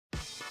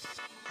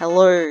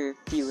Hello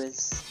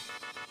viewers,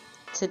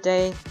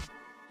 today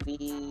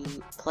we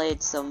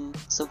played some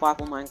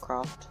survival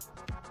Minecraft.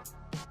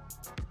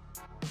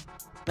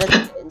 Let's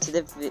get into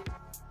the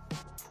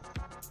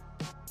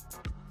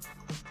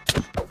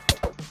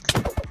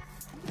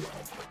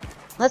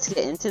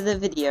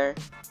video.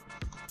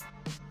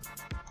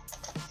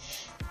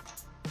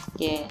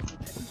 Yeah.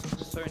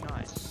 So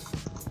nice.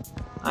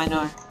 I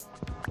know.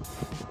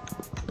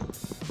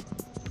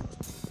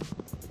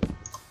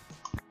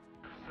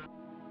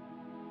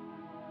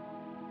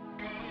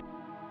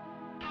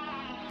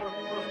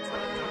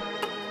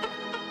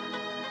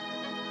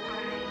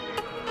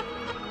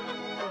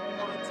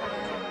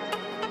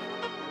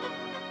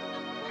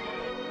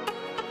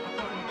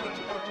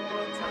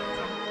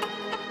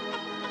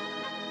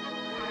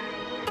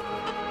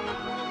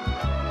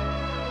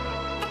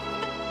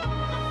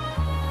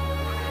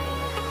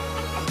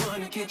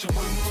 Get you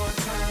one more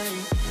time.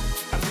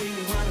 I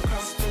really wanna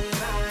cross the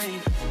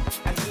line.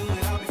 I do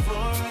it all before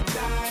I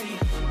die.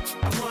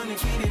 I wanna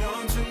get it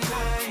on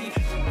tonight.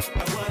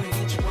 I wanna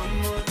get you one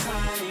more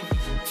time.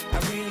 I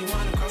really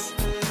wanna cross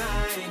the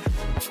line.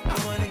 I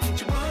wanna get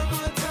you one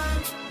more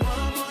time,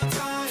 one more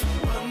time,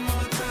 one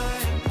more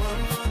time,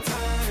 one more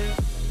time.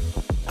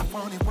 I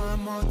want it one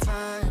more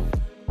time.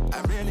 I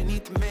really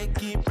need to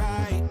make it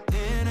right.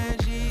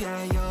 Energy I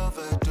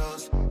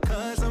overdose,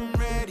 'cause I'm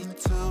ready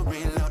to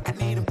reload. I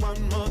need it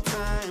one more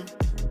time,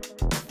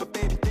 but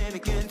baby then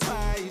again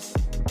twice.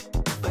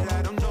 But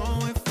I don't know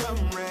if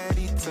I'm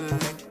ready to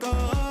let go.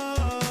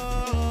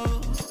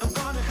 I'm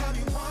gonna have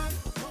you one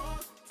more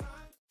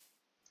time.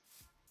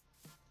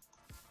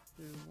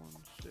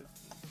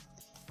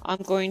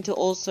 I'm going to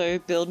also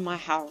build my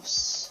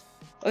house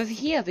over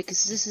here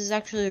because this is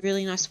actually a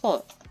really nice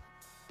spot.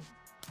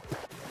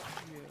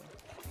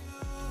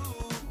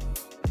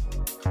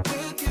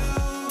 With you,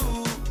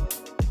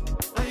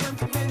 I am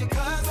committed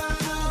 'cause I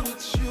know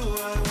it's you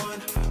I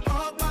want.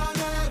 Hope I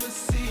never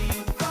see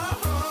you go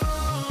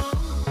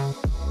home.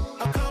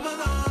 I'll come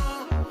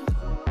along.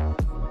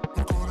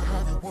 I'm gonna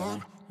have you one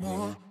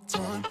more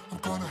time. I'm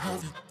gonna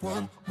have you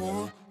one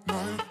more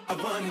night. I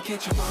wanna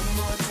get you one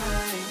more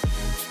time.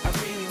 I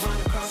really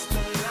wanna cross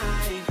the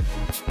line.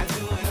 I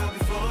do it all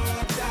before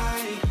I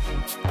die.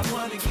 I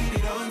wanna get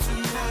it on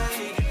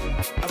tonight.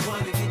 I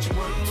wanna get you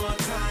one more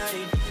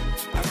time.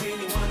 I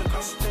really wanna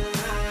cross the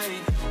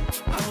line.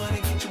 I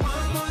wanna get you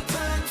one more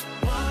time,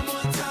 one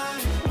more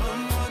time,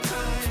 one more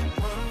time,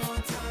 one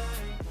more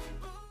time.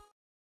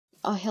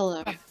 Oh,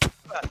 hello.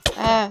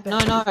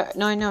 No.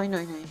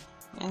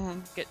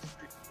 Get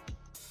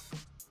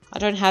I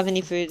don't have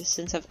any food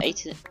since I've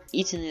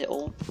eaten it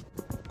all.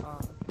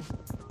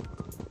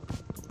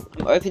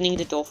 I'm opening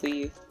the door for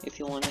you if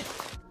you want it.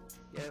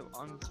 yeah,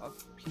 I'll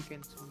peek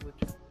some wood.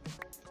 Can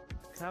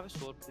I have a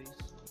sword, please?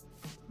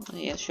 Oh,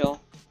 yeah, sure.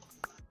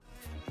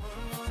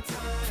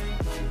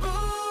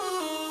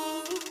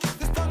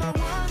 This time I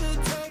wanna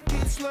take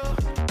it slow.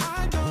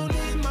 I don't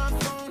need my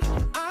phone.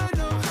 I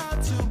know how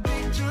to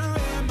picture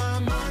in my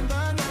mind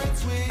the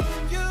nights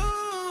with you.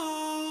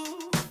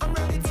 I'm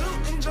ready to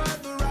enjoy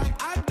the ride.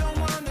 I don't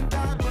wanna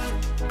die, but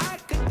I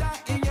could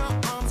die in your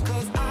arms,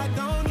 'cause I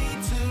don't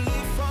need to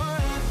live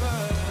forever.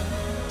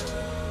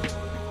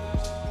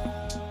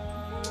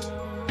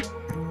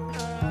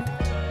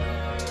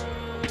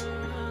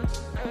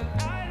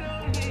 I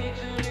don't need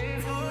to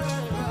live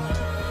forever.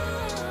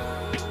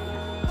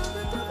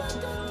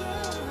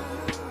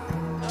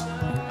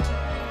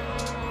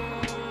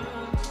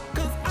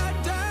 'Cause I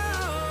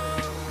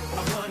don't.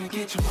 I wanna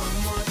get you one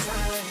more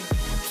time.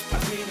 I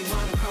really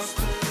wanna cross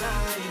the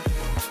line.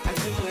 I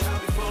do it all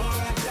before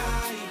I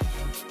die.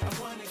 I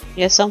wanna get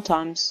Yeah,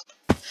 sometimes.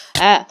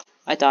 Ah,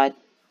 I died.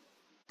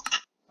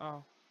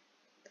 Oh.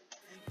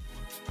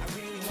 I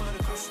really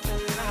wanna cross the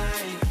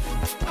line.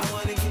 I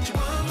wanna get you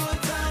one more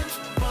time,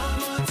 one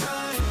more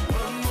time,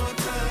 one more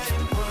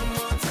time, one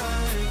more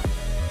time.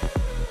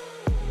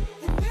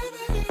 And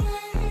every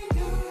way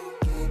you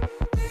get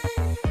me,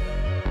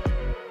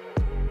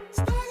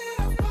 started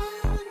a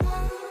fire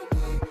now,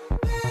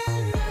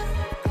 baby.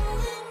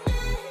 Going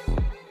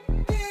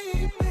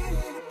deep,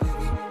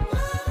 baby.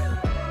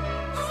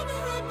 I'll be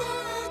right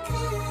back,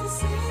 can't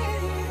see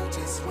you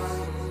just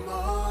one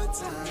more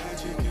time.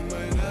 Magic in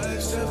my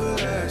life's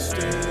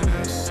everlasting,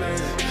 I say.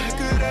 I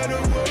could have the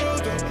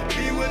world, though,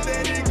 be with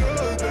let it go,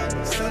 though.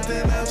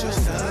 Something about your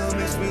style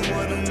makes me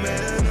wanna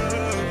man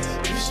up.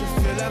 We should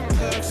fill our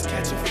cups,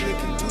 catch a flick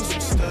and do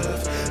some stuff.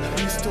 I'm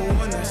used to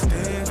one night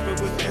stands, but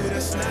with you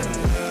that's not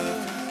enough.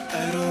 I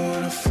don't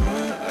wanna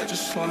front, I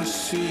just wanna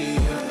see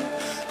ya.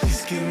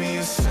 Please give me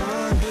a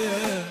sign,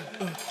 yeah.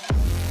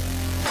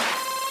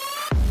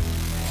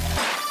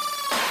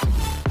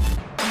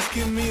 Please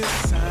give me a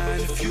sign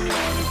if you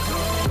wanna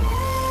come.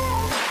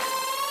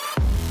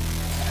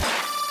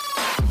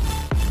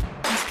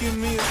 Please give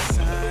me a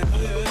sign,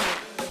 yeah.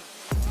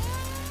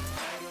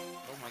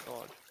 Oh my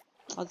god.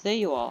 Oh, there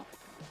you are.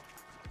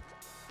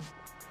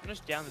 I'm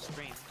just down the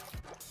screen.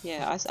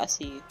 Yeah, I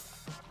see you.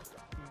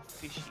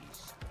 Fishies.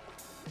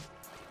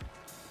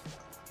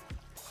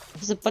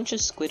 There's a bunch of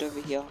squid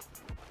over here.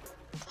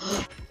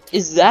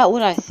 Is that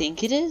what I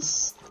think it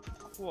is?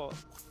 What?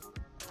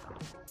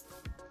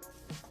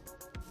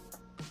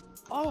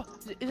 Oh,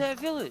 is that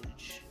a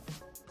village?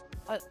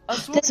 I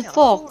saw There's a it now,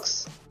 I saw it.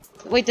 fox.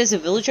 Wait, there's a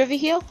village over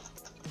here?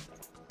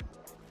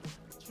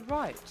 It's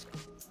right.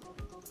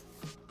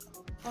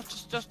 Oh,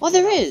 just Oh,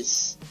 there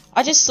is.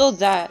 I just saw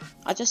that.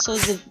 I just saw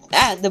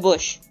the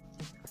bush.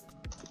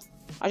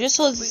 I just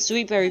saw the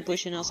sweet berry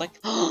bush and I was like,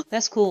 oh,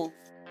 that's cool.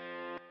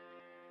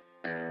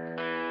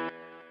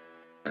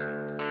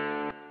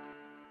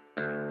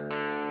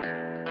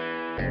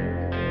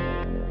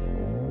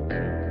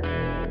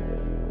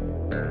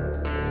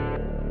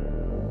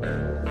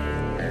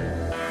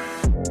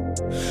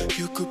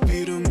 You could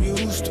be the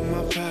muse to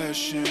my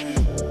passion.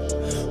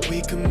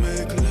 We can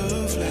make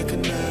love like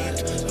an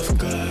act of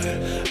God.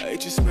 I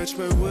just match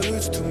my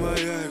words to my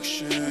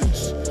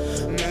actions.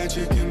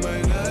 Magic in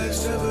my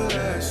life's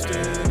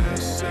everlasting. I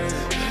say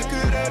I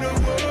could have the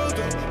world,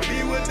 don't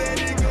be what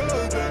let it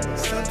go. But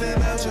something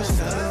about your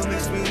style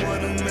makes me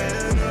wanna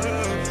man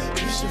up.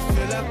 We should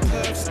fill our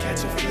cups,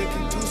 catch a flick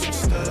and do some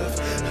stuff.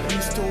 I'm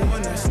used to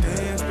one night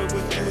stands, but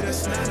with you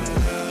that's not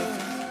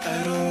enough.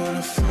 I don't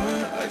wanna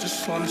front, I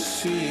just wanna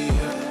see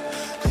ya.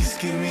 Please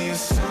give me a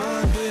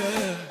sign,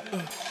 yeah.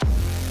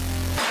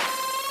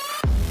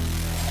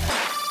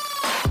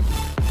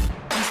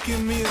 Please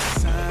give me a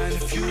sign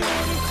if you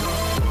wanna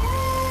come.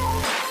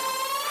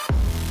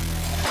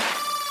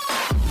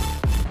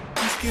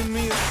 Please give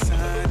me a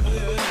sign,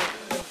 yeah.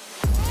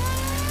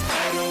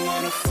 I don't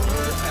wanna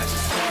front, I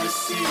just wanna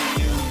see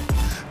you.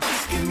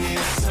 Please give me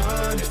a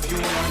sign if you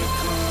wanna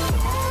come.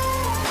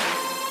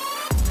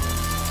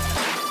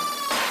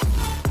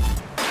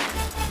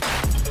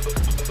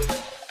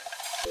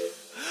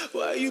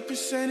 Why you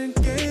presenting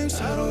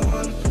games I don't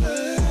wanna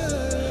play?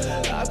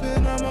 I've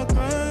been on my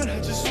grind,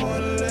 I just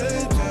wanna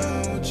lay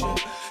down with you.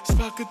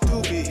 Spark a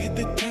doobie, hit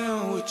the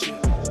town with you.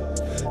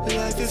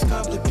 Life is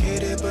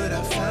complicated, but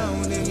I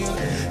found in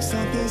you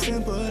something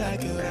simple I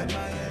can wrap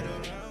my head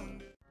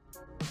around.